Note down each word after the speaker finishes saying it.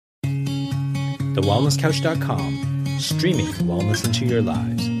thewellnesscouch.com, streaming wellness into your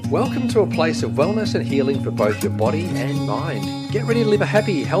lives. Welcome to a place of wellness and healing for both your body and mind. Get ready to live a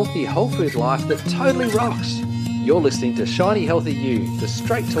happy, healthy, whole food life that totally rocks. You're listening to Shiny Healthy You, the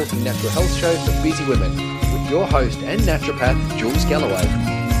straight talking natural health show for busy women, with your host and naturopath, Jules Galloway.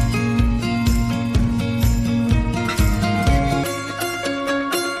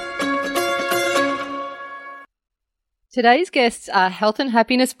 Today's guests are health and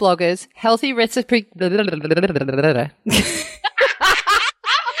happiness bloggers, healthy recipe. That's the best intro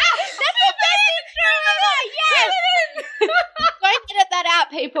ever. Yes. Don't edit that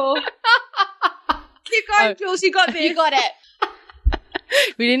out, people. Keep going, Jules. You got this. You got it.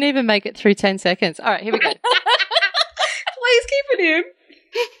 We didn't even make it through 10 seconds. All right, here we go. Please keep it in.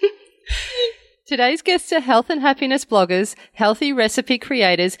 Today's guests are health and happiness bloggers, healthy recipe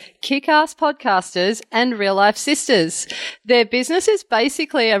creators, kick-ass podcasters, and real-life sisters. Their business is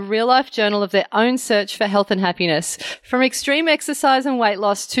basically a real-life journal of their own search for health and happiness. From extreme exercise and weight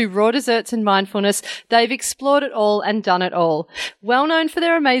loss to raw desserts and mindfulness, they've explored it all and done it all. Well known for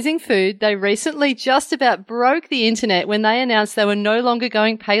their amazing food, they recently just about broke the internet when they announced they were no longer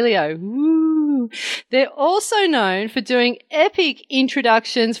going paleo. Woo! They're also known for doing epic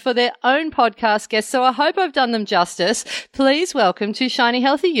introductions for their own podcast guests, so I hope I've done them justice. Please welcome to Shiny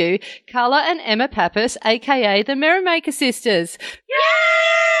Healthy You, Carla and Emma Pappas, aka the Merrymaker Sisters. Yay!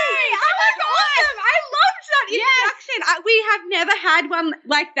 Oh my God! I loved that introduction. We have never had one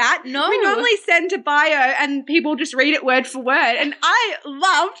like that. No. We normally send to bio and people just read it word for word. And I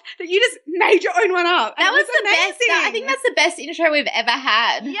loved that you just made your own one up. That And was it the amazing. best. I think that's the best intro we've ever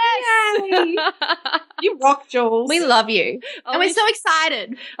had. Yay! You rock, Jules. We love you. And we're so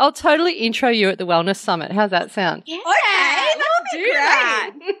excited. I'll totally intro you at the Wellness Summit. How's that sound? Yeah. Okay, let's do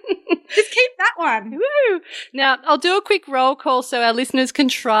that. Just keep that one. Woo! Now, I'll do a quick roll call so our listeners can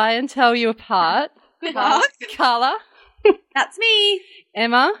try and tell you apart. Good luck. Carla, That's me.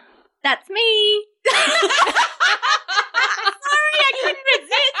 Emma, That's me. Sorry, I couldn't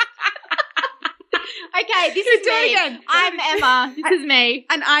resist. Okay, this is Do it me. again. I'm Emma. This is me.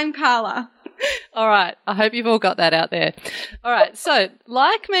 And I'm Carla. All right. I hope you've all got that out there. All right. So,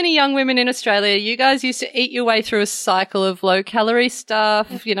 like many young women in Australia, you guys used to eat your way through a cycle of low-calorie stuff,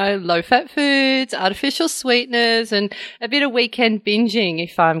 low-fat foods, artificial sweeteners, and a bit of weekend binging,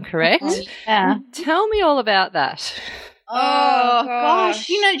 if I'm correct. Yeah. Tell me all about that. Oh, gosh.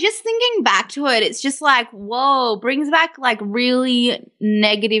 Just thinking back to it, it's just like, whoa, brings back like really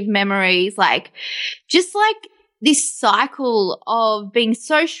negative memories. Like, just like this cycle of being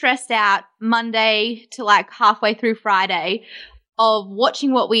so stressed out Monday to like halfway through Friday of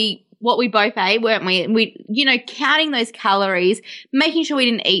watching what we both ate, weren't we? And we, counting those calories, making sure we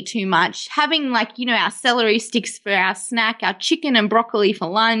didn't eat too much, having like, our celery sticks for our snack, our chicken and broccoli for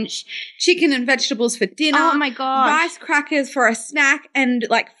lunch. Chicken and vegetables for dinner. Oh my gosh. Rice crackers for a snack and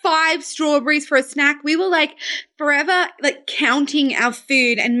like 5 strawberries for a snack. We were like forever like counting our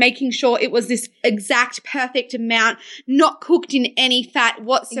food and making sure it was this exact perfect amount, not cooked in any fat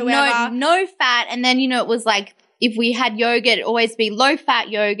whatsoever. No fat. And then, it was like, if we had yogurt, it'd always be low-fat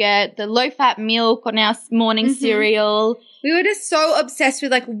yogurt, the low-fat milk on our morning cereal. We were just so obsessed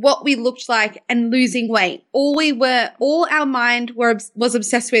with like what we looked like and losing weight. All our mind was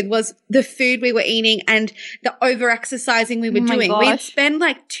obsessed with was the food we were eating and the over-exercising we were doing. Gosh. We'd spend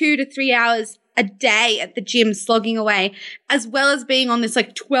like 2 to 3 hours a day at the gym slogging away, as well as being on this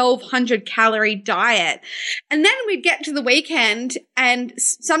like 1,200 calorie diet. And then we'd get to the weekend and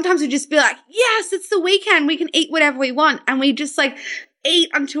sometimes we'd just be like, yes, it's the weekend. We can eat whatever we want. And we just like eat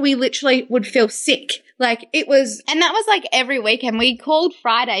until we literally would feel sick. Like it was. And that was like every weekend. We called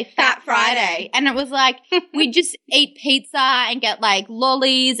Friday Fat Friday. And it was like we'd just eat pizza and get like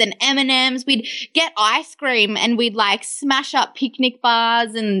lollies and M&Ms. We'd get ice cream and we'd like smash up picnic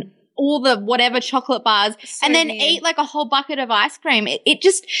bars and all the whatever chocolate bars and then eat like a whole bucket of ice cream. It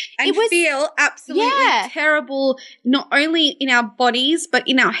was feel absolutely terrible, not only in our bodies, but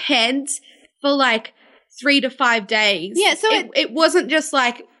in our heads for like 3 to 5 days. Yeah. So it wasn't just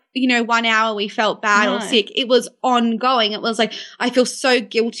like, 1 hour we felt bad or sick. It was ongoing. It was like, I feel so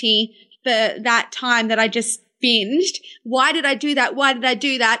guilty for that time that I just binged. Why did I do that? Why did I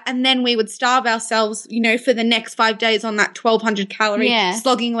do that? And then we would starve ourselves, for the next 5 days on that 1,200 calorie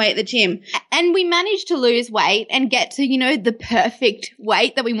slogging away at the gym. And we managed to lose weight and get to, the perfect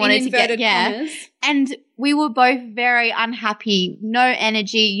weight that we wanted to get. Yeah. And we were both very unhappy, no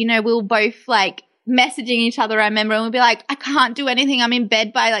energy. We were both like messaging each other, I remember, and we'd be like, I can't do anything. I'm in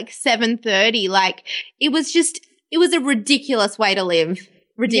bed by like 7:30. Like it was a ridiculous way to live.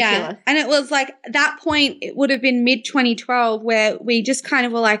 ridiculous. Yeah. And it was like at that point, it would have been mid 2012 where we just kind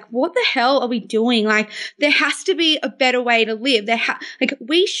of were like, what the hell are we doing? Like, there has to be a better way to live. Like,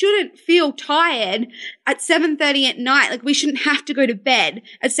 we shouldn't feel tired at 7:30 at night. Like, we shouldn't have to go to bed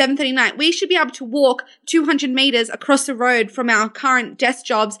at 7:30 at night. We should be able to walk 200 meters across the road from our current desk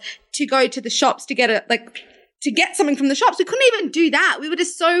jobs to go to the shops to get something from the shops. We couldn't even do that. We were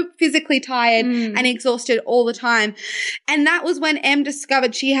just so physically tired and exhausted all the time. And that was when Em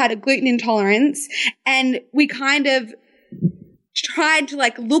discovered she had a gluten intolerance, and we kind of tried to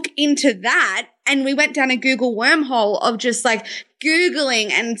like look into that, and we went down a Google wormhole of just like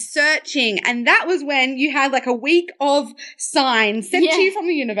Googling and searching. And that was when you had like a week of signs sent to you from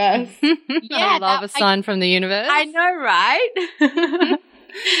the universe. I love a sign from the universe. I know, right?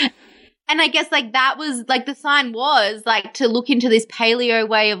 And I guess like that was like the sign was like to look into this paleo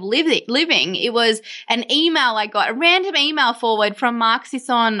way of living. It was an email I got, a random email forward from Mark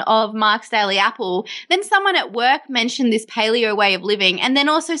Sisson of Mark's Daily Apple. Then someone at work mentioned this paleo way of living, and then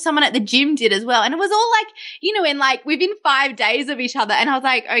also someone at the gym did as well. And it was all like, you know, in like within 5 days of each other. And I was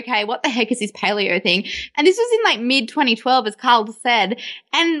like, okay, what the heck is this paleo thing? And this was in like mid 2012, as Carl said.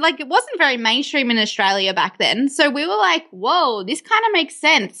 And like it wasn't very mainstream in Australia back then. So we were like, whoa, this kind of makes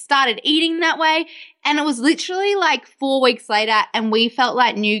sense. Started eating that way, and it was literally like 4 weeks later, and we felt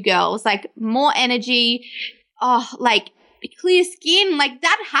like new girls, like more energy, like clear skin. Like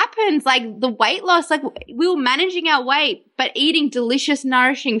that happens, like the weight loss, like we were managing our weight but eating delicious,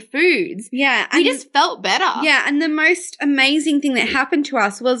 nourishing foods. Yeah. We just felt better. Yeah. And the most amazing thing that happened to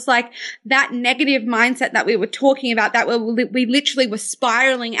us was like that negative mindset that we were talking about, that we literally were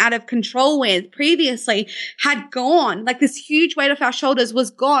spiraling out of control with previously, had gone. Like this huge weight off our shoulders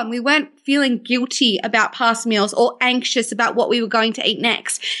was gone. We weren't feeling guilty about past meals or anxious about what we were going to eat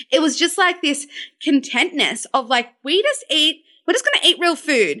next. It was just like this contentness of like, we're just going to eat real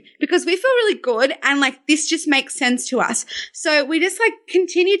food because we feel really good, and like this just makes sense to us. So we just like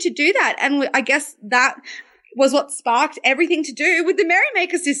continue to do that. And I guess that was what sparked everything to do with the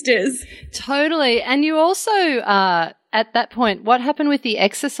Merrymaker Sisters. Totally. And you also, at that point, what happened with the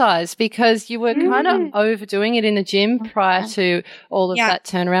exercise? Because you were kind of overdoing it in the gym prior to all of that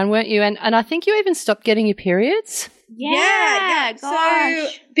turnaround, weren't you? And I think you even stopped getting your periods. Yeah. Gosh.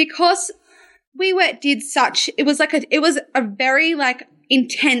 So because it was a very like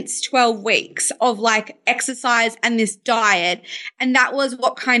intense 12 weeks of like exercise and this diet. And that was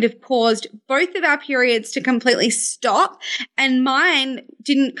what kind of caused both of our periods to completely stop. And mine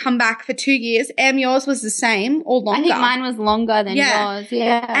didn't come back for 2 years. Yours was the same or longer. I think mine was longer than yours.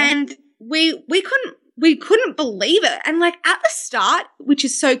 Yeah. And we couldn't believe it. And like at the start, which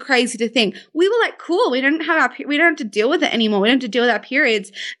is so crazy to think, we were like, cool, we don't have to deal with it anymore. We don't have to deal with our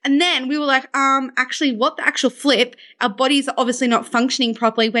periods. And then we were like, actually, what the actual flip? Our bodies are obviously not functioning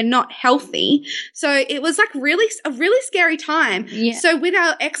properly. We're not healthy. So it was like a really scary time. Yeah. So with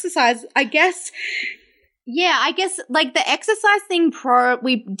our exercise, I guess like the exercise thing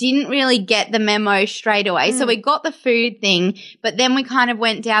we didn't really get the memo straight away. So we got the food thing, but then we kind of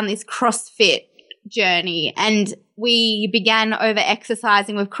went down this CrossFit journey, and we began over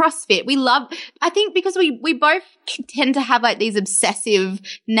exercising with CrossFit. I think because we both tend to have like these obsessive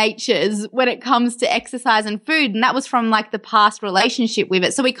natures when it comes to exercise and food. And that was from like the past relationship with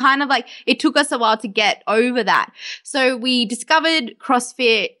it. So we kind of like, it took us a while to get over that. So we discovered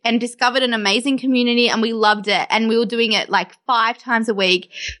CrossFit and discovered an amazing community, and we loved it. And we were doing it like 5 times a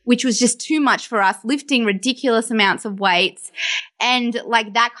week, which was just too much for us, lifting ridiculous amounts of weights. And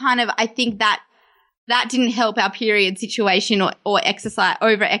like that kind of, I think that didn't help our period situation or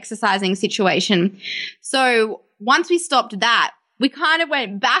over exercising situation. So once we stopped that, we kind of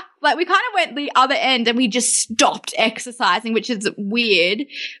went back, like we kind of went the other end, and we just stopped exercising, which is weird.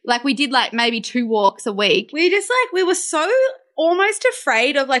 Like we did like maybe 2 walks a week. We were so almost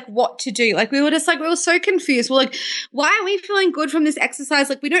afraid of like what to do. Like we were so confused. We're like, why aren't we feeling good from this exercise?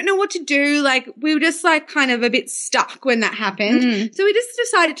 Like we don't know what to do. Like we were just like kind of a bit stuck when that happened. So we just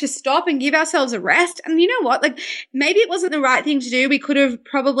decided to stop and give ourselves a rest. And you know what? Like maybe it wasn't the right thing to do. We could have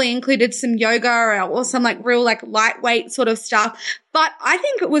probably included some yoga or some like real like lightweight sort of stuff. But I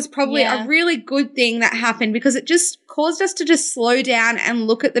think it was probably a really good thing that happened, because it just caused us to just slow down and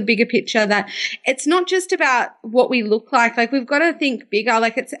look at the bigger picture, that it's not just about what we look like. Like we've got to think bigger.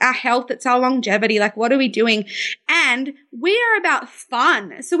 Like it's our health, it's our longevity. Like what are we doing? And we are about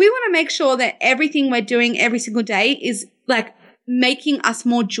fun. So we want to make sure that everything we're doing every single day is like making us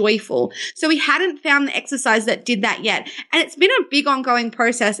more joyful. So we hadn't found the exercise that did that yet. And it's been a big ongoing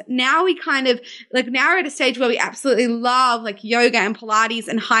process. Now we kind of now we're at a stage where we absolutely love like yoga and Pilates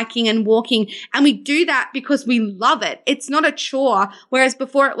and hiking and walking. And we do that because we love it. It's not a chore. Whereas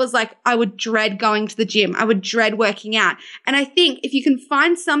before it was like, I would dread going to the gym. I would dread working out. And I think if you can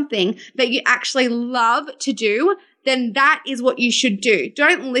find something that you actually love to do, then that is what you should do.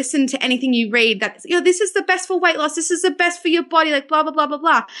 Don't listen to anything you read that, this is the best for weight loss. This is the best for your body, like blah, blah, blah, blah,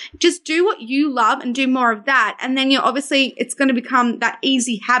 blah. Just do what you love and do more of that. And then it's going to become that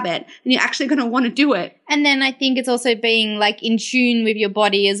easy habit and you're actually going to want to do it. And then I think it's also being like in tune with your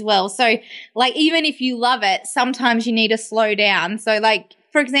body as well. So like even if you love it, sometimes you need to slow down. So like,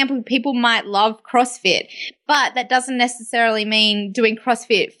 for example, people might love CrossFit, but that doesn't necessarily mean doing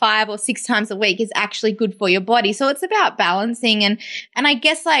CrossFit 5 or 6 times a week is actually good for your body. So it's about balancing and I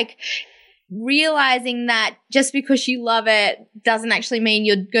guess like realizing that just because you love it doesn't actually mean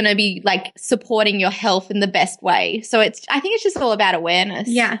you're going to be like supporting your health in the best way. So I think it's just all about awareness.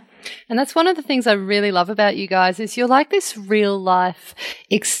 Yeah. And that's one of the things I really love about you guys is you're like this real life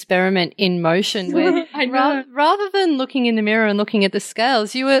experiment in motion where rather than looking in the mirror and looking at the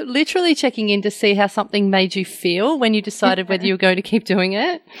scales, you were literally checking in to see how something made you feel when you decided whether you were going to keep doing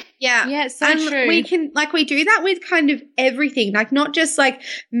it. Yeah. Yeah, it's so true. We do that with kind of everything, like not just like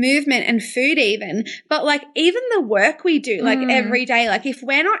movement and food even, but like even the work we do like every day. Like if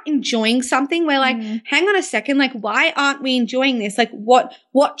we're not enjoying something, we're like, hang on a second, like why aren't we enjoying this? Like what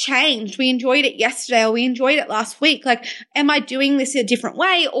changed? We enjoyed it yesterday or we enjoyed it last week. Like, am I doing this a different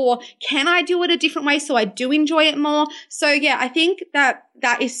way or can I do it a different way so I do enjoy it more? So yeah, I think that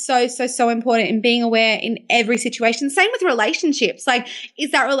is so, so, so important in being aware in every situation. Same with relationships. Like,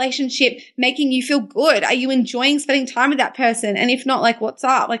 is that relationship making you feel good? Are you enjoying spending time with that person? And if not, like, what's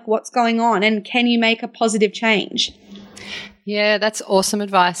up? Like, what's going on? And can you make a positive change? Yeah, that's awesome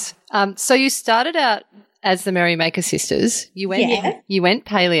advice. So you started out as the Merrymaker Sisters. You went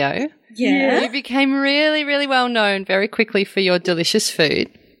paleo. Yeah. You became really, really well known very quickly for your delicious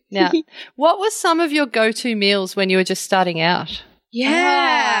food. Now, what were some of your go-to meals when you were just starting out?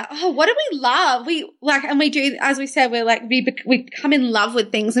 Yeah. Oh, what do we love? We like, and we do, as we said, we're like, we come in love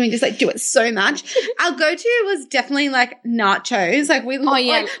with things and we just like do it so much. Our go-to was definitely like nachos. Like we thought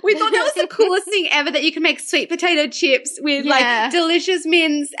that was the coolest thing ever, that you can make sweet potato chips with like delicious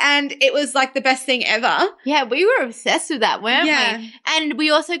mince, and it was like the best thing ever. Yeah, we were obsessed with that, weren't we? And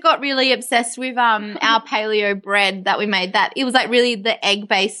we also got really obsessed with our paleo bread that we made. That it was like really the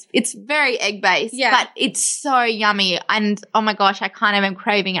egg-based. It's very egg-based, but it's so yummy. And oh my gosh, I kind of am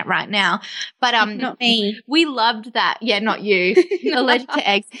craving it right now. But not me. We loved that. Yeah, not you. You're allergic to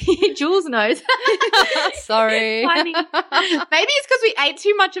eggs. Jules knows. Sorry. Funny. Maybe it's because we ate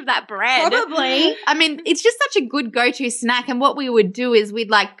too much of that bread. Probably. I mean, it's just such a good go-to snack. And what we would do is we'd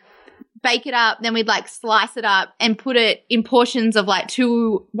like bake it up, then we'd like slice it up and put it in portions of like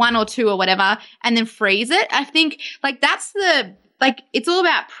 1 or 2 or whatever, and then freeze it. I think like that's it's all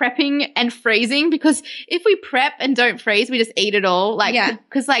about prepping and freezing, because if we prep and don't freeze, we just eat it all.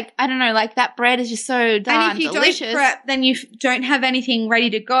 Because like, I don't know, like that bread is just so darn delicious. And if you don't prep, then you don't have anything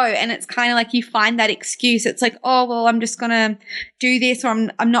ready to go. And it's kind of like you find that excuse. It's like, oh, well, I'm just going to do this, or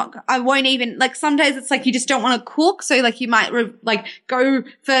I won't even, like some days it's like you just don't want to cook. So like you might go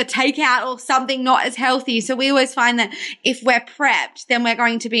for takeout or something not as healthy. So we always find that if we're prepped, then we're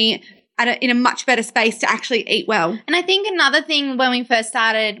going to be in a much better space to actually eat well. And I think another thing when we first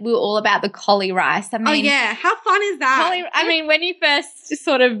started, we were all about the cauli rice. I mean, oh yeah, how fun is that? When you first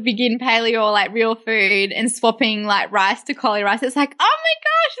sort of begin paleo or like real food and swapping like rice to cauli rice, it's like, oh my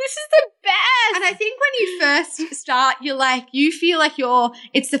gosh, this is the best. And I think when you first start, you feel like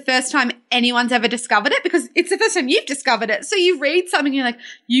it's the first time anyone's ever discovered it, because it's the first time you've discovered it. So you read something, you're like,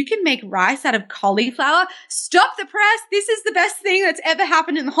 you can make rice out of cauliflower. Stop the press. This is the best thing that's ever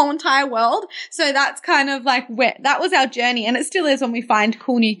happened in the whole entire world. So that's kind of like that was our journey, and it still is when we find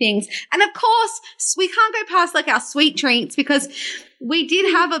cool new things. And of course, we can't go past like our sweet treats, because we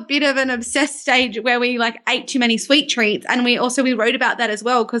did have a bit of an obsessed stage where we like ate too many sweet treats, and we wrote about that as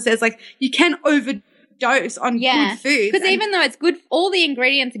well, because there's like you can overdose on good food. Because even though it's good, all the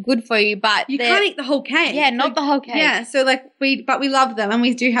ingredients are good for you, but you can't eat the whole cake. Yeah, not the whole cake. Yeah, so like we love them, and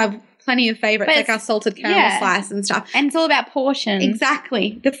we do have plenty of favorites, like our salted caramel slice and stuff. And it's all about portions.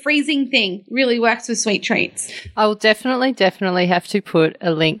 Exactly. The freezing thing really works with sweet treats. I will definitely have to put a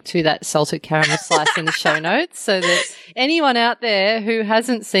link to that salted caramel slice in the show notes, so that anyone out there who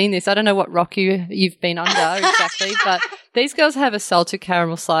hasn't seen this, I don't know what rock you've been under exactly, but These girls have a salted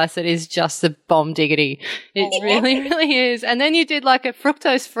caramel slice that is just the bomb diggity. It really, really is. And then you did like a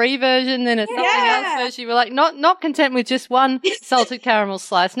fructose-free version, then a something else version. You were like, not content with just one salted caramel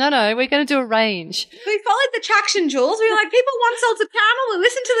slice. No, we're going to do a range. We followed the traction, Jules. We were like, people want salted caramel. We'll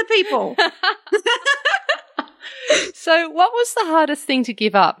listen to the people. So what was the hardest thing to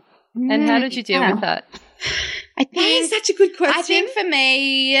give up? And how did you deal with that? I think That is such a good question. I think for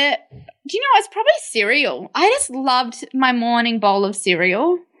me, do you know, it's probably cereal. I just loved my morning bowl of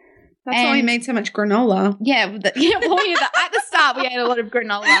cereal. That's why we made so much granola. Yeah, at the start we ate a lot of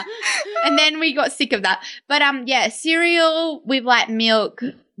granola, and then we got sick of that. But cereal with like milk.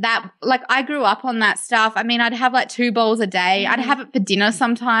 That, like, I grew up on that stuff. I mean, I'd have like 2 bowls a day. I'd have it for dinner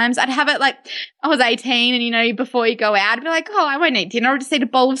sometimes. I'd have it like I was 18 and, you know, before you go out, I'd be like, oh, I won't eat dinner. I'll just eat a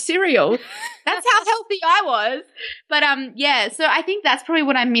bowl of cereal. That's how healthy I was. But, so I think that's probably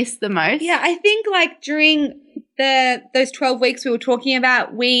what I missed the most. Yeah, I think like during those 12 weeks we were talking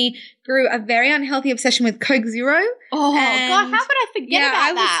about, we grew a very unhealthy obsession with Coke Zero. Oh, God, how could I forget about that?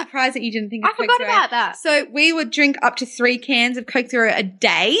 I was surprised that you didn't think of Coke Zero. I forgot about that. So we would drink up to 3 cans of Coke Zero a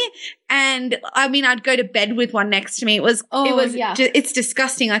day. And I mean, I'd go to bed with one next to me. It's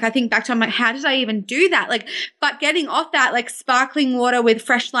disgusting. Like, I think back to, I'm like, how did I even do that? Like, but getting off that, like, sparkling water with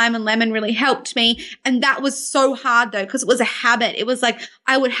fresh lime and lemon really helped me. And that was so hard though, because it was a habit. It was like,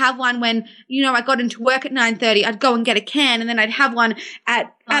 I would have one when, you know, I got into work at 9:30, I'd go and get a can, and then I'd have one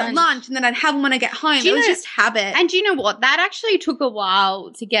at lunch, and then I'd have them when I get home. It was just habit. And do you know what? That actually took a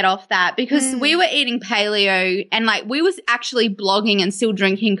while to get off that, because we were eating paleo and like we was actually blogging and still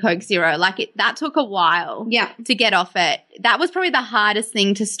drinking Coke Zero. Like that took a while to get off it. That was probably the hardest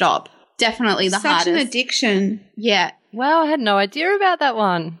thing to stop. Definitely the hardest. Such an addiction. Yeah. Wow, I had no idea about that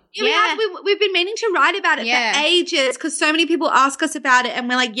one. Yeah, we've been meaning to write about it for ages, because so many people ask us about it, and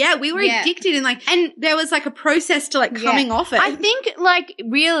we're like, we were addicted, and there was like a process to like coming off it. I think like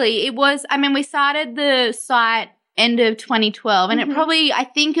really it was, I mean, we started the site end of 2012 and it probably, I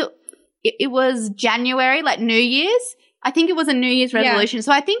think it was January, like New Year's. I think it was a New Year's resolution. Yeah.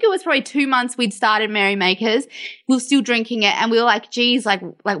 So I think it was probably 2 months we'd started Merrymakers. We were still drinking it, and we were like, geez, like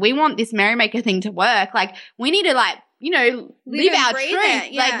we want this Merrymaker thing to work. Like we need to like, you know, live our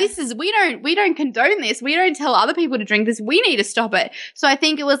truth. Like this is, we don't condone this. We don't tell other people to drink this. We need to stop it. So I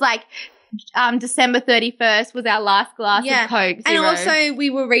think it was like December 31st was our last glass of Coke Zero. And also we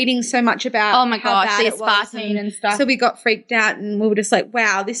were reading so much about how bad it was and stuff. So we got freaked out, and we were just like,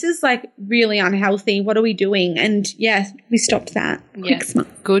 wow, this is like really unhealthy. What are we doing? And we stopped that.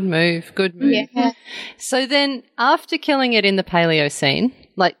 Good move. Yeah. So then after killing it in the paleo scene,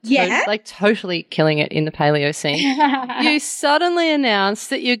 totally killing it in the paleo scene, you suddenly announced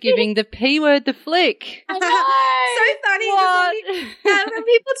that you're giving the P word the flick. I know. So funny. When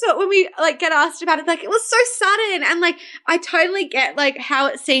people talk, when we like get asked about it, like it was so sudden, and like I totally get like how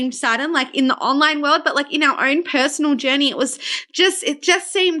it seemed sudden, like in the online world, but like in our own personal journey, it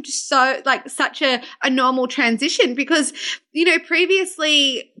just seemed so like such a normal transition, because, you know,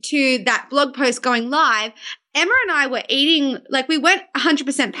 previously to that blog post going live, Emma and I were eating, like we went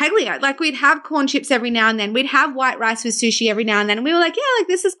 100% paleo. Like we'd have corn chips every now and then. We'd have white rice with sushi every now and then. And we were like, like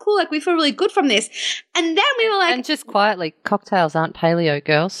this is cool. Like we feel really good from this. And then we were like. And just quietly, cocktails aren't paleo,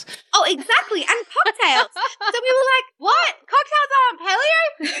 girls. Oh, exactly. And cocktails. So we were like, what? Cocktails aren't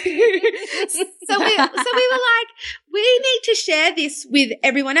paleo? So we were like, we need to share this with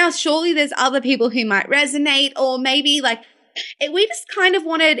everyone else. Surely there's other people who might resonate, or maybe like, we just kind of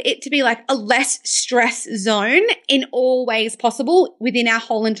wanted it to be like a less stress zone in all ways possible within our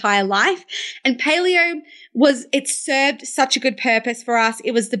whole entire life. And paleo it served such a good purpose for us.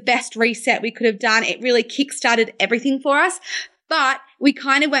 It was the best reset we could have done. It really kickstarted everything for us. But we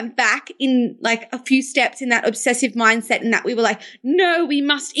kind of went back in like a few steps in that obsessive mindset, and that we were like, no, we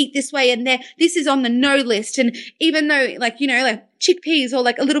must eat this way, and this is on the no list. And even though like, you know, like chickpeas or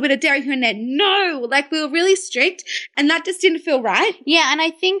like a little bit of dairy here and there, no, like we were really strict, and that just didn't feel right. Yeah, and I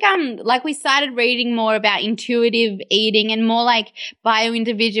think like we started reading more about intuitive eating and more like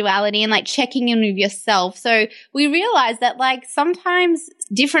bio-individuality and like checking in with yourself. So we realized that like sometimes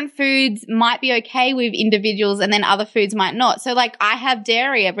different foods might be okay with individuals and then other foods might not. So like I have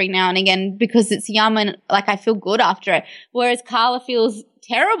dairy every now and again because it's yum and like I feel good after it, whereas Carla feels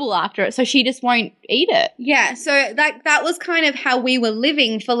terrible after it, so she just won't eat it. Yeah, so that was kind of how we were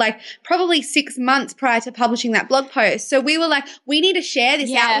living for like probably 6 months prior to publishing that blog post. So we were like, we need to share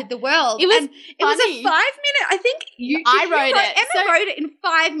this out with the world. It was it was a 5-minute, I think Emma wrote it in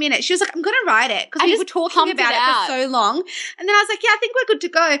 5 minutes. She was like, I'm going to write it because we were talking about it for so long. And then I was like, yeah, I think we're good to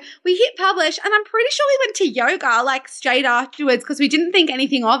go. We hit publish and I'm pretty sure we went to yoga like straight afterwards because we didn't think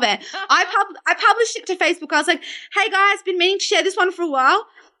anything of it. I published it to Facebook. I was like, hey guys, been meaning to share this one for a while.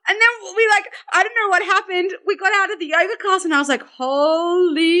 And then we I don't know what happened. We got out of the yoga class and I was like,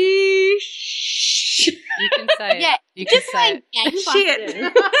 holy shit. You can say it. Yeah, you can just say like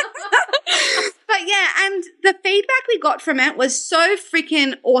shit. But yeah, and the feedback we got from it was so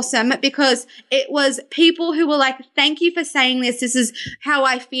freaking awesome because it was people who were like, thank you for saying this. This is how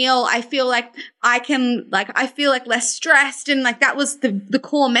I feel. I feel like I feel like less stressed. And like that was the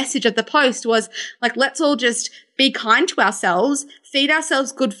core message of the post was like, let's all just be kind to ourselves, feed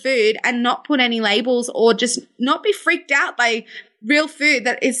ourselves good food and not put any labels or just not be freaked out by real food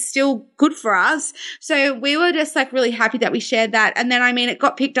that is still good for us. So we were just like really happy that we shared that. And then, I mean, it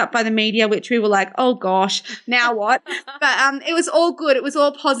got picked up by the media, which we were like, oh gosh, now what? But it was all good. It was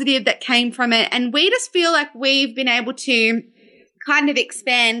all positive that came from it. And we just feel like we've been able to kind of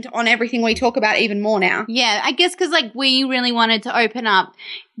expand on everything we talk about even more now. Yeah, I guess because like we really wanted to open up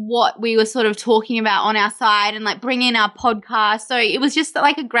what we were sort of talking about on our side and like bring in our podcast. So it was just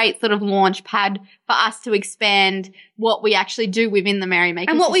like a great sort of launch pad for us to expand what we actually do within the Merrymaker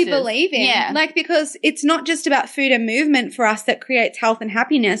and what Sisters. we believe in. Yeah. Like, because it's not just about food and movement for us that creates health and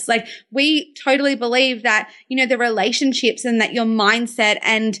happiness. Like, we totally believe that, you know, the relationships and that your mindset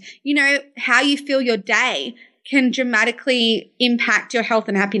and, you know, how you feel your day can dramatically impact your health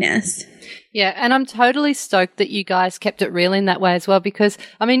and happiness. Yeah, and I'm totally stoked that you guys kept it real in that way as well because,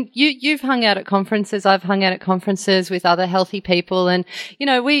 I mean, you've hung out at conferences, I've hung out at conferences with other healthy people and, you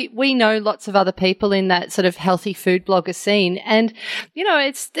know, we know lots of other people in that sort of healthy food blogger scene and, you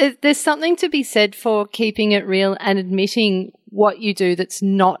know, there's something to be said for keeping it real and admitting what you do that's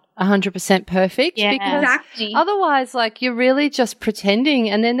not 100% perfect because otherwise, like, you're really just pretending.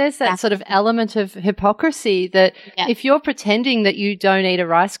 And then there's that sort of element of hypocrisy that if you're pretending that you don't eat a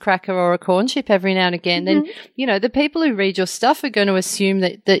rice cracker or a corn chip every now and again, then, you know, the people who read your stuff are going to assume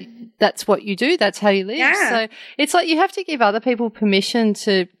that that's what you do. That's how you live. Yeah. So it's like you have to give other people permission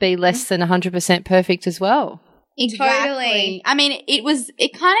to be less than 100% perfect as well. Exactly. Totally. I mean,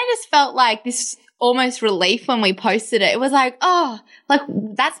 it kind of just felt like this almost relief when we posted it. It was like, oh, like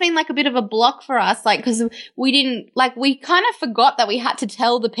that's been like a bit of a block for us, like, because we kind of forgot that we had to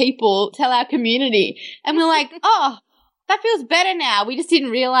tell our community, and we're like, oh, that feels better now. We just didn't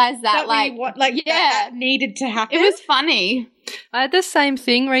realize that that needed to happen. It was funny. I had the same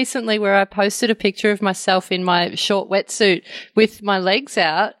thing recently where I posted a picture of myself in my short wetsuit with my legs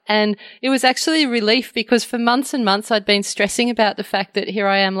out, and it was actually a relief because for months and months I'd been stressing about the fact that here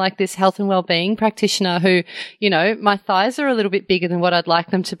I am like this health and wellbeing practitioner who, you know, my thighs are a little bit bigger than what I'd like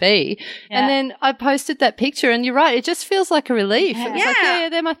them to be. Yeah. And then I posted that picture and you're right, it just feels like a relief. Yeah. It was like, yeah,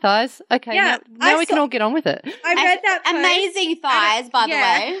 they're my thighs. Okay, now we can all get on with it. I read that post. Amazing thighs, by the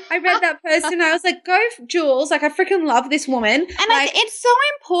way. I read that post and I was like, go Jules, like I freaking love this woman. And it's so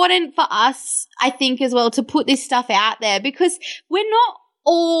important for us, I think, as well, to put this stuff out there because we're not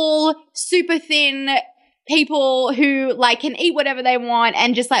all super thin people who like can eat whatever they want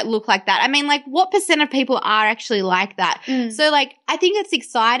and just like look like that. I mean, like what % of people are actually like that? So like I think it's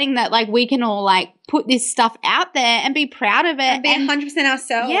exciting that like we can all like put this stuff out there and be proud of it. And be 100%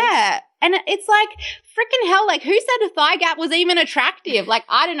 ourselves. Yeah. And it's like, freaking hell, like who said a thigh gap was even attractive? Like,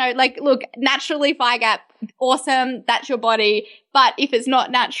 I don't know, like, look, naturally thigh gap, awesome, that's your body. But if it's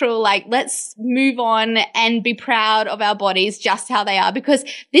not natural, like, let's move on and be proud of our bodies just how they are because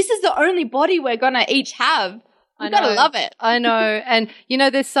this is the only body we're going to each have. You've got to love it. I know. And, you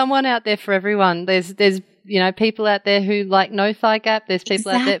know, there's someone out there for everyone. There's you know, people out there who like no thigh gap. There's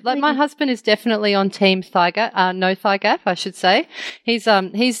people out there, like my husband is definitely on team thigh gap, no thigh gap, I should say. He's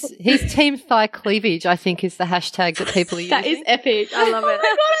team thigh cleavage, I think is the hashtag that people are using. That is epic. I love it. Oh my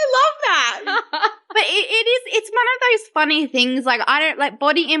God, I love that. But it's one of those funny things. Like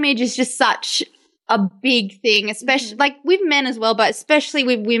body image is just such a big thing, especially like with men as well, but especially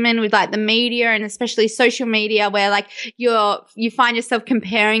with women with like the media and especially social media where like you find yourself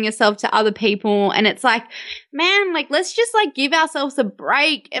comparing yourself to other people and it's like, man, like let's just like give ourselves a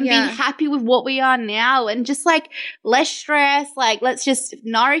break and be happy with what we are now and just like less stress. Like let's just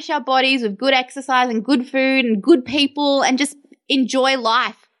nourish our bodies with good exercise and good food and good people and just enjoy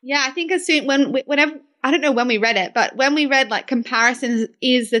life. Yeah, I think whenever I don't know when we read it, but when we read like comparison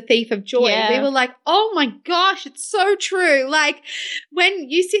is the thief of joy, we were like, oh my gosh, it's so true. Like when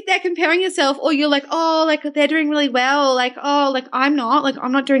you sit there comparing yourself, or you're like, oh, like they're doing really well, like, oh, like I'm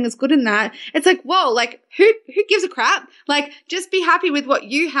not doing as good in that. It's like, whoa, like who gives a crap? Like just be happy with what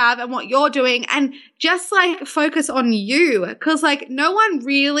you have and what you're doing, and just like focus on you, because like no one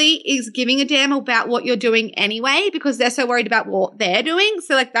really is giving a damn about what you're doing anyway, because they're so worried about what they're doing.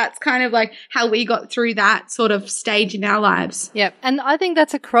 So like that's kind of like how we got through that sort of stage in our lives. Yep. And I think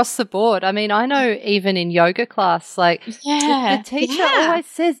that's across the board. I mean, I know even in yoga class, like the teacher always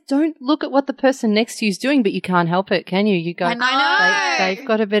says, don't look at what the person next to you is doing, but you can't help it, can you? You go, I know. They've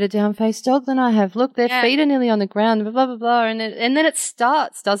got a better down-faced dog than I have. Look, their feet are nearly on the ground, blah, blah, blah. And then it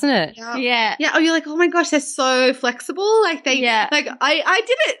starts, doesn't it? Yeah. Oh, you're like, oh my gosh, they're so flexible. Like like I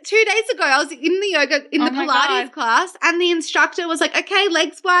did it 2 days ago. I was in the yoga, in the Pilates class, and the instructor was like, okay,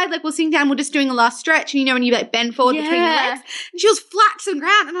 legs wide, like we're sitting down, we're just doing a last stretch. And you know, when you like bend forward between your legs, and she was flat to the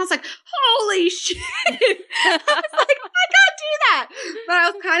ground. And I was like, holy shit. I was like, I can't do that. But I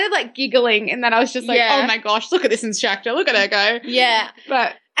was kind of like giggling, and then I was just like, oh my gosh, look at this instructor. Look at her go. Yeah.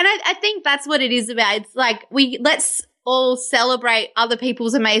 But and I think that's what it is about. It's like let's all celebrate other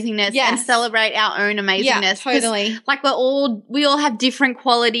people's amazingness and celebrate our own amazingness. Yeah, totally. Like we all have different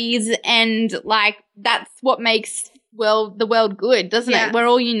qualities, and like that's what makes the world good, doesn't it? We're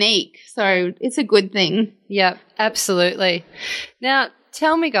all unique. So it's a good thing. Yeah, absolutely. Now,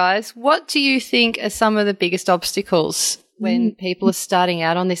 tell me, guys, what do you think are some of the biggest obstacles when people are starting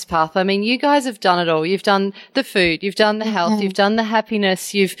out on this path? I mean, you guys have done it all. You've done the food, you've done the health, you've done the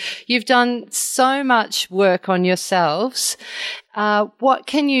happiness, you've done so much work on yourselves. What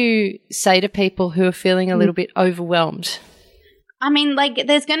can you say to people who are feeling a little bit overwhelmed? I mean, like,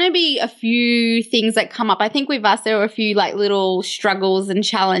 there's going to be a few things that come up. I think with us, there were a few, like, little struggles and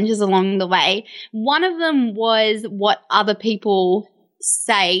challenges along the way. One of them was what other people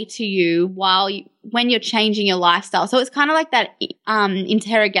say to you when you're changing your lifestyle. So it's kind of like that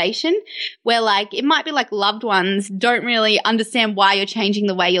interrogation where, like, it might be like loved ones don't really understand why you're changing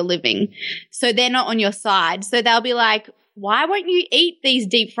the way you're living. So they're not on your side. So they'll be like, why won't you eat these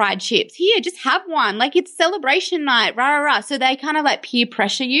deep fried chips? Here, just have one. Like, it's celebration night, rah, rah, rah. So they kind of like peer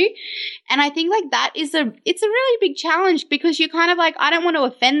pressure you. And I think like that it's a really big challenge, because you're kind of like, I don't want to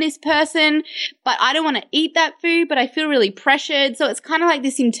offend this person, but I don't want to eat that food, but I feel really pressured. So it's kind of like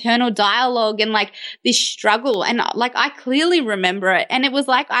this internal dialogue and like this struggle. And like, I clearly remember it. And it was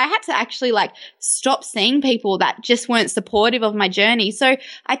like, I had to actually like stop seeing people that just weren't supportive of my journey. So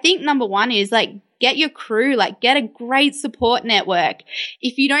I think number one is like, get your crew, like get a great support network.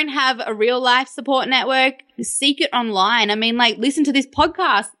 If you don't have a real life support network, seek it online. I mean, like, listen to this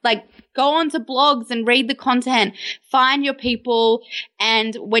podcast, like go on to blogs and read the content, find your people.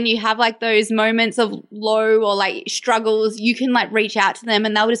 And when you have like those moments of low or like struggles, you can like reach out to them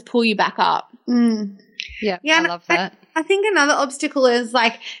and they'll just pull you back up. Yeah, I love that. I think another obstacle is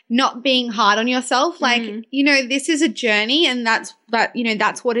like not being hard on yourself. Like, you know, this is a journey, and that's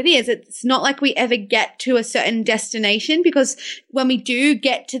what it is. It's not like we ever get to a certain destination, because when we do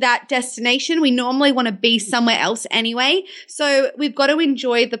get to that destination, we normally want to be somewhere else anyway. So we've got to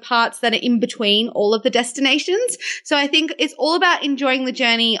enjoy the parts that are in between all of the destinations. So I think it's all about enjoying the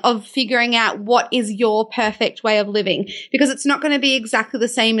journey of figuring out what is your perfect way of living, because it's not going to be exactly the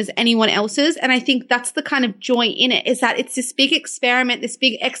same as anyone else's. And I think that's the kind of joy in it, is that it's this big experiment, this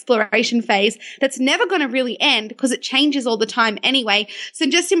big exploration phase that's never going to really end, because it changes all the time anyway. So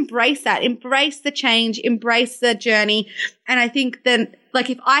just embrace that, embrace the change, embrace the journey. And I think then, like,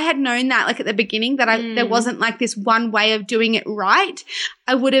 if I had known that, like at the beginning, that there wasn't like this one way of doing it right,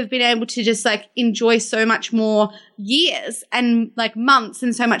 I would have been able to just like enjoy so much more years and like months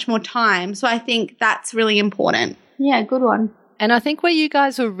and so much more time. So I think that's really important. Yeah, good one. And I think where you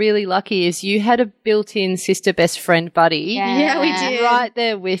guys were really lucky is you had a built-in sister best friend buddy. Yeah, we did. Right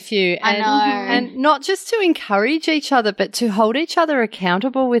there with you. I know. And not just to encourage each other, but to hold each other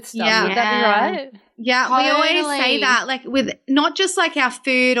accountable with stuff. Yeah. Would that be right? Yeah, Totally. we always say that, like with not just like our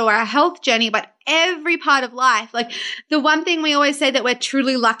food or our health journey, but every part of life. Like the one thing we always say that we're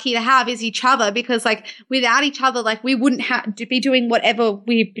truly lucky to have is each other, because like without each other, like we wouldn't have to be doing whatever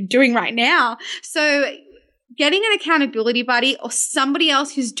we've been doing right now. So getting an accountability buddy or somebody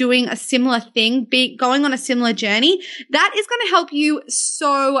else who's doing a similar thing, going on a similar journey, that is going to help you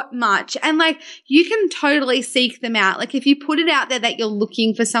so much. And like, you can totally seek them out. Like if you put it out there that you're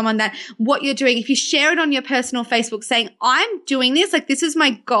looking for someone, that what you're doing, if you share it on your personal Facebook saying, I'm doing this, like this is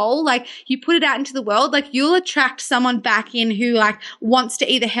my goal, like you put it out into the world, like you'll attract someone back in who like wants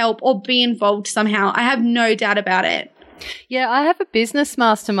to either help or be involved somehow. I have no doubt about it. Yeah, I have a business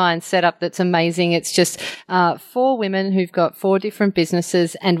mastermind set up that's amazing. It's just 4 women who've got 4 different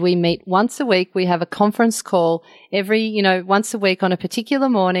businesses, and we meet once a week. We have a conference call once a week on a particular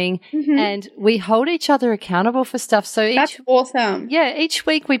morning, and we hold each other accountable for stuff. So That's awesome. Yeah, each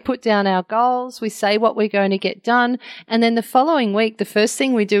week we put down our goals, we say what we're going to get done, and then the following week, the first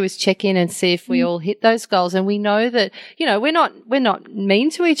thing we do is check in and see if we all hit those goals. And we know that, we're not mean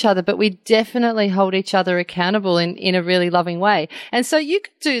to each other, but we definitely hold each other accountable in a really loving way. And so you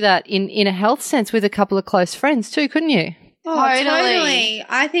could do that in a health sense with a couple of close friends too, couldn't you? Oh, totally.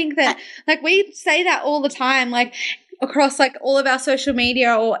 I think that, we say that all the time, across all of our social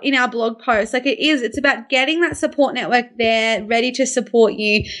media or in our blog posts. It's about getting that support network there, ready to support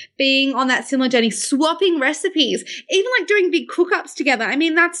you, being on that similar journey, swapping recipes, even doing big cook-ups together. I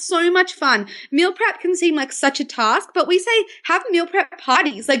mean, that's so much fun. Meal prep can seem like such a task, but we say have meal prep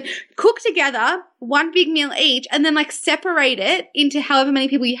parties, cook together, one big meal each, and then separate it into however many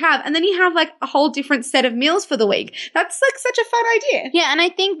people you have. And then you have a whole different set of meals for the week. That's such a fun idea. Yeah. And I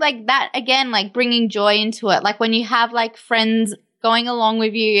think that again, bringing joy into it, when you have friends going along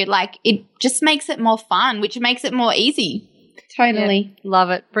with you, it just makes it more fun, which makes it more easy. Totally. Yeah,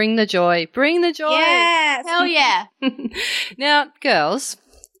 love it. Bring the joy. Bring the joy. Yes. Hell yeah. Now, girls,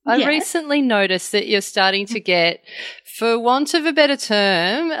 I recently noticed that you're starting to get, for want of a better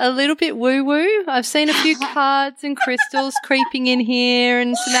term, a little bit woo-woo. I've seen a few cards and crystals creeping in here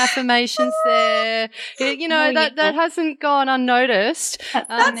and some affirmations there. That hasn't gone unnoticed.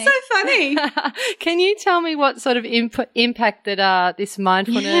 That's so funny. Can you tell me what sort of impact that this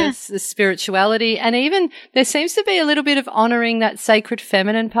mindfulness, the spirituality, and even there seems to be a little bit of honouring that sacred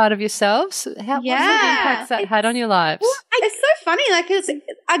feminine part of yourselves? What sort of impacts that had on your lives? Well, it's so funny.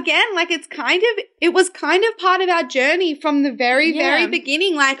 It was kind of part of our journey from the very, very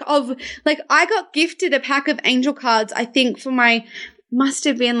beginning. I got gifted a pack of angel cards, I think, for must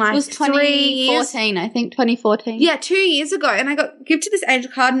have been it was 2014, I think 2014. Yeah, 2 years ago. And I got gifted this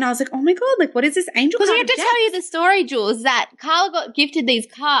angel card and I was like, oh my God, what is this angel card? Because we have to tell you the story, Jules, that Carla got gifted these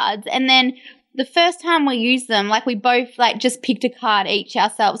cards and then the first time we used them, we both just picked a card each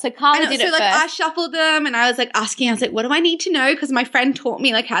ourselves. So Carla did it first. I shuffled them and I was asking, I was what do I need to know? Because my friend taught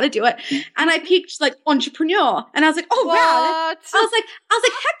me how to do it. And I picked entrepreneur. And I was oh wow. I was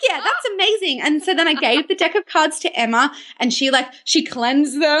heck yeah, that's amazing. And so then I gave the deck of cards to Emma and she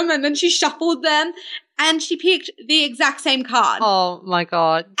cleansed them and then she shuffled them. And she picked the exact same card. Oh, my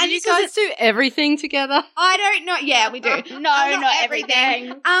God. Do you guys do everything together? I don't know. Yeah, we do. No, not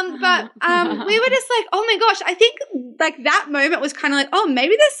everything. But we were just oh, my gosh. I think, that moment was kind of oh,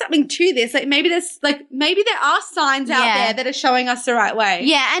 maybe there's something to this. Maybe there are signs out there that are showing us the right way.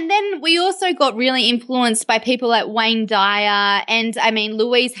 Yeah, and then we also got really influenced by people like Wayne Dyer and,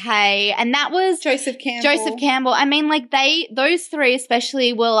 Louise Hay. And that was Joseph Campbell. I mean, those three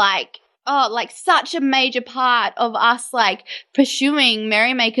especially were such a major part of us pursuing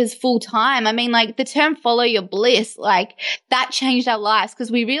Merrymakers full time. I mean, the term follow your bliss, that changed our lives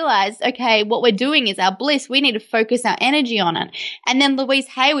because we realized, okay, what we're doing is our bliss. We need to focus our energy on it. And then Louise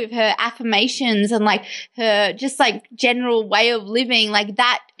Hay with her affirmations and her just general way of living,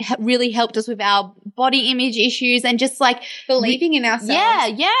 that really helped us with our body image issues and just believing in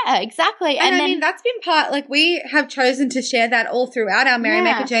ourselves. Yeah, exactly. And then, that's been part, we have chosen to share that all throughout our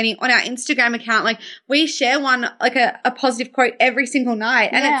Merrymaker journey on our Instagram account. We share one, a positive quote every single night.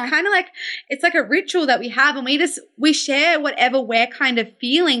 And it's kind of it's a ritual that we have and we share whatever we're kind of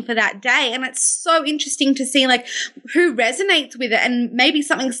feeling for that day. And it's so interesting to see who resonates with it and maybe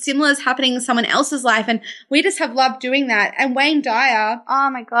something similar is happening in someone else's life. And we just have loved doing that. And Wayne Dyer. Oh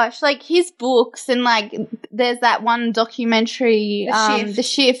my gosh, his books and there's that one documentary, The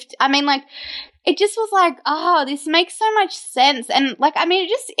Shift. I mean, it just was this makes so much sense. And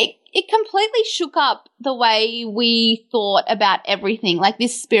it completely shook up the way we thought about everything,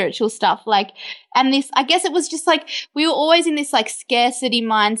 this spiritual stuff, and this, I guess it was just we were always in this scarcity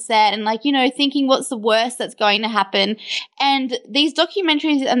mindset and thinking what's the worst that's going to happen. And these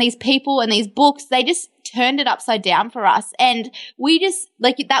documentaries and these people and these books, they just turned it upside down for us. And we just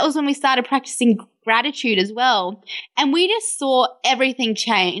that was when we started practicing gratitude as well. And we just saw everything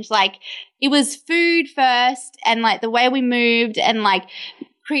change. It was food first and the way we moved and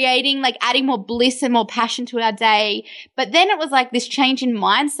creating, adding more bliss and more passion to our day. But then it was this change in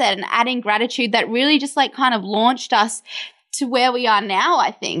mindset and adding gratitude that really just kind of launched us to where we are now,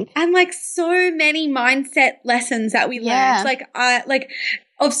 I think. And like so many mindset lessons that we learned, like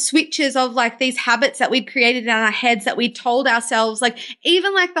of switches of like these habits that we'd created in our heads that we told ourselves, like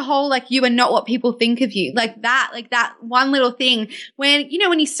even like the whole like you are not what people think of you, like that one little thing when, you know,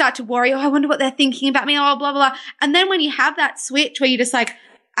 when you start to worry, oh, I wonder what they're thinking about me, oh, blah, blah, blah. And then when you have that switch where you're just like,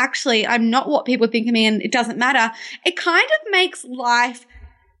 actually, I'm not what people think of me and it doesn't matter, it kind of makes life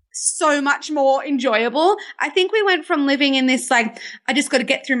so much more enjoyable. I think we went from living in this like, I just got to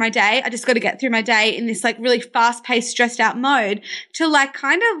get through my day. I just got to get through my day in this like really fast paced, stressed out mode to like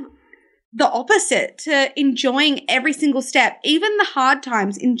kind of the opposite, to enjoying every single step, even the hard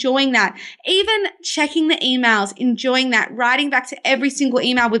times, enjoying that, even checking the emails, enjoying that, writing back to every single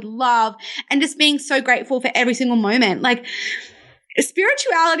email with love and just being so grateful for every single moment. Like,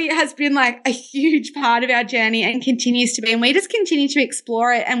 spirituality has been like a huge part of our journey and continues to be, and we just continue to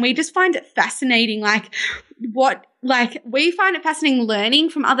explore it, and we just find it fascinating, like we find it fascinating learning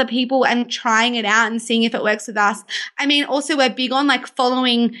from other people and trying it out and seeing if it works with us. I mean, also we're big on like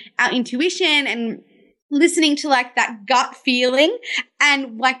following our intuition and listening to like that gut feeling,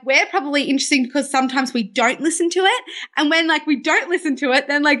 and like we're probably interesting because sometimes we don't listen to it, and when like we don't listen to it,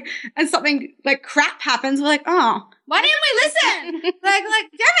 then like and something like crap happens, we're like, oh, why didn't we listen? like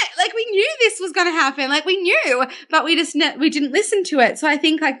damn it, like we knew this was going to happen, like we knew, but we just we didn't listen to it. So I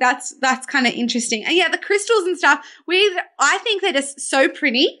think like that's kind of interesting. And yeah, the crystals and stuff, I think they're just so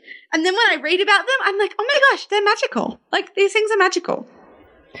pretty, and then when I read about them, I'm like, oh my gosh, they're magical. Like these things are magical.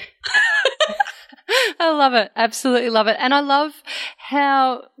 I love it. Absolutely love it. And I love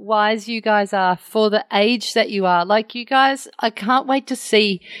how wise you guys are for the age that you are. Like you guys, I can't wait to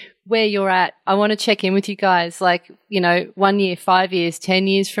see where you're at. I want to check in with you guys like, you know, 1 year, 5 years, 10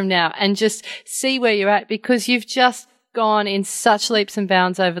 years from now and just see where you're at, because you've just gone in such leaps and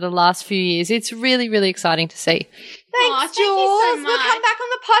bounds over the last few years. It's really, really exciting to see. Thanks, Jules. Thank you so We'll come back on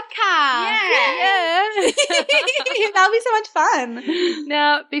the podcast. Yeah. That'll be so much fun.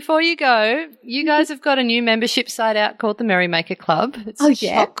 Now, before you go, you guys have got a new membership site out called the Merrymaker Club. It's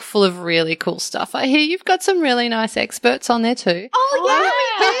chock full of really cool stuff. I hear you've got some really nice experts on there too. Oh, yeah,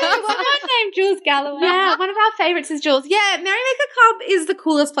 we do. What's her name? Jules Galloway. Yeah, one of our favorites is Jules. Yeah, Merrymaker Club is the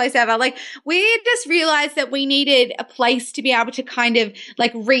coolest place ever. Like, we just realized that we needed a place to be able to kind of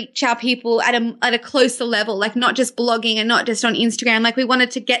like reach our people at a closer level, like not just blogging and not just on Instagram. Like we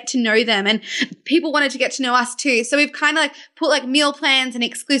wanted to get to know them, and people wanted to get to know us too. So we've kind of like put like meal plans and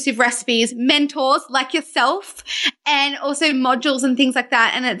exclusive recipes, mentors like yourself, and also modules and things like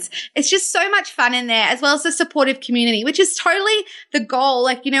that. And it's just so much fun in there, as well as a supportive community, which is totally the goal.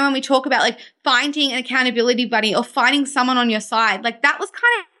 Like, you know, when we talk about like finding an accountability buddy or finding someone on your side, like that was kind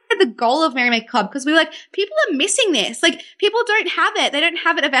of the goal of Merrymaker Club, because we were like, people are missing this. Like people don't have it. They don't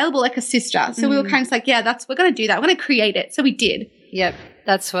have it available like a sister. So we were kind of like, yeah, we're going to do that. We're going to create it. So we did. Yep.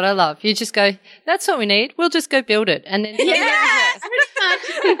 That's what I love. You just go, that's what we need. We'll just go build it. And then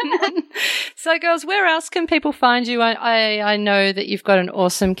So girls, where else can people find you? I know that you've got an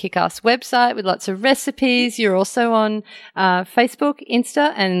awesome kick-ass website with lots of recipes. You're also on Facebook,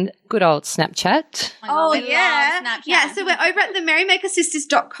 Insta, and good old Snapchat. Oh, yeah. Yeah, so we're over at the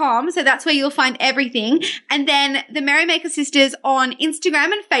merrymakersisters.com. So that's where you'll find everything. And then the Merrymaker Sisters on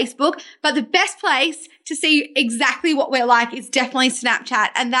Instagram and Facebook. But the best place to see exactly what we're like is definitely Snapchat.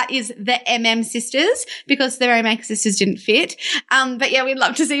 And that is the MM Sisters, because the Merrymaker Sisters didn't fit. But yeah, we'd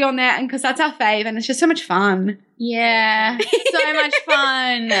love to see you on there, and because that's our fave and it's just so much fun. Yeah, so much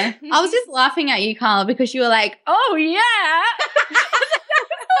fun. I was just laughing at you, Carla, because you were like, oh, yeah.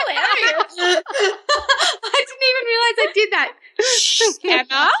 Hilarious. I didn't even realize I did that. Shh,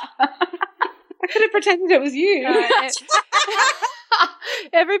 Emma. I could have pretended it was you.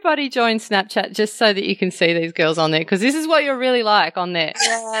 Everybody join Snapchat just so that you can see these girls on there, because this is what you're really like on there.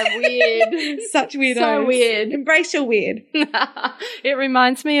 Yeah, weird. Such weirdos. So weird. Embrace your weird. It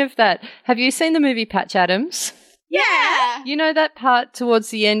reminds me of that. Have you seen the movie Patch Adams? Yeah. You know that part towards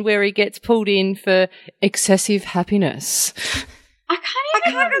the end where he gets pulled in for excessive happiness? I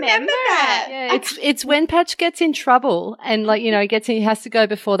can't remember that. Yeah, it's when Patch gets in trouble and like, you know, he has to go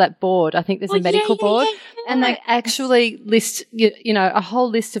before that board. I think there's a medical board, and they actually list, you know, a whole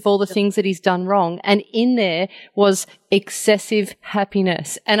list of all the things that he's done wrong. And in there was excessive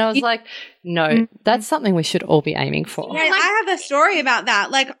happiness. And I was like, no, that's something we should all be aiming for. Yeah, I have a story about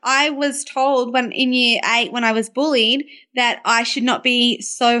that. Like, I was told when in year 8, when I was bullied, that I should not be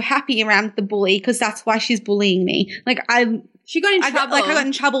so happy around the bully, because that's why she's bullying me. Like, she got in trouble. I got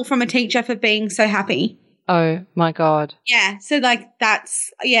in trouble from a teacher for being so happy. Oh my God. Yeah. So like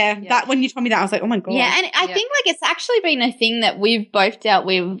that's that when you told me that, I was like, oh my God. Yeah, and I think like it's actually been a thing that we've both dealt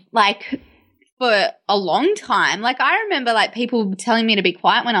with like for a long time. Like, I remember, like, people telling me to be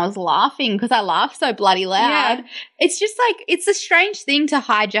quiet when I was laughing because I laugh so bloody loud. Yeah. It's just, like, it's a strange thing to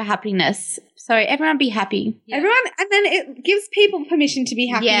hide your happiness. So everyone be happy. Yeah. Everyone, and then it gives people permission to be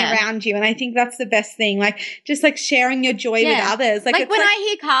happy around you. And I think that's the best thing. Like, just like sharing your joy with others. Like when I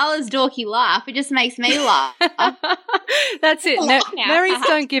hear Carla's dorky laugh, it just makes me laugh. That's it. Marys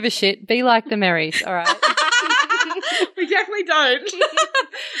don't give a shit. Be like the Marys. All right. We definitely don't.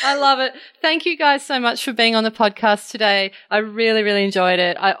 I love it. Thank you guys so much for being on the podcast today. I really, really enjoyed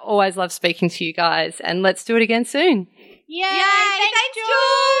it. I always love speaking to you guys, and let's do it again soon. Yay. Thanks,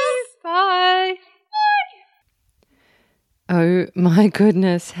 Jules. Bye. Oh my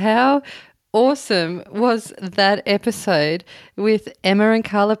goodness. How awesome was that episode with Emma and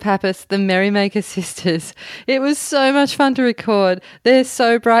Carla Pappas, the Merrymaker Sisters? It was so much fun to record. They're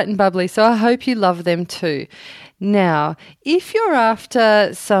so bright and bubbly, so I hope you love them too. Now, if you're after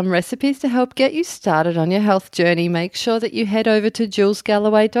some recipes to help get you started on your health journey, make sure that you head over to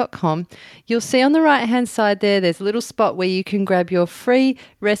julesgalloway.com. You'll see on the right-hand side there's a little spot where you can grab your free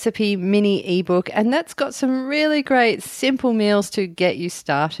recipe mini ebook, and that's got some really great simple meals to get you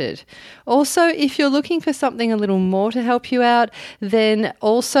started. Also, if you're looking for something a little more to help you out, then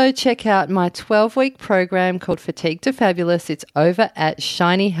also check out my 12-week program called Fatigue to Fabulous. It's over at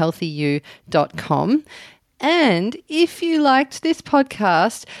shinyhealthyu.com. And if you liked this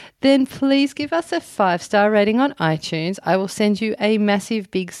podcast, then please give us a 5-star rating on iTunes. I will send you a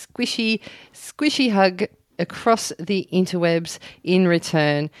massive, big, squishy hug across the interwebs in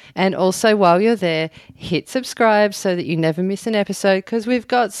return. And also, while you're there, hit subscribe so that you never miss an episode, because we've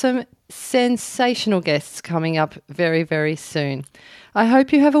got some sensational guests coming up very, very soon. I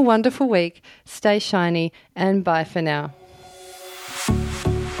hope you have a wonderful week. Stay shiny, and bye for now.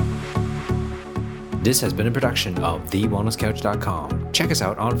 This has been a production of TheWellnessCouch.com. Check us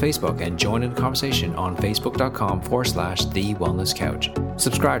out on Facebook and join in the conversation on Facebook.com/The Wellness Couch.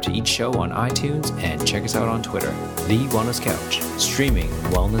 Subscribe to each show on iTunes and check us out on Twitter. The Wellness Couch, streaming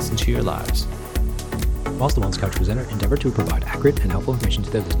wellness into your lives. Whilst the Wellness Couch presenter endeavor to provide accurate and helpful information to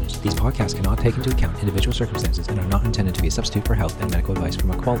their listeners, these podcasts cannot take into account individual circumstances and are not intended to be a substitute for health and medical advice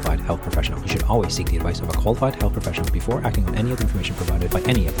from a qualified health professional. You should always seek the advice of a qualified health professional before acting on any of the information provided by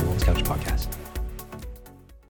any of the Wellness Couch podcasts.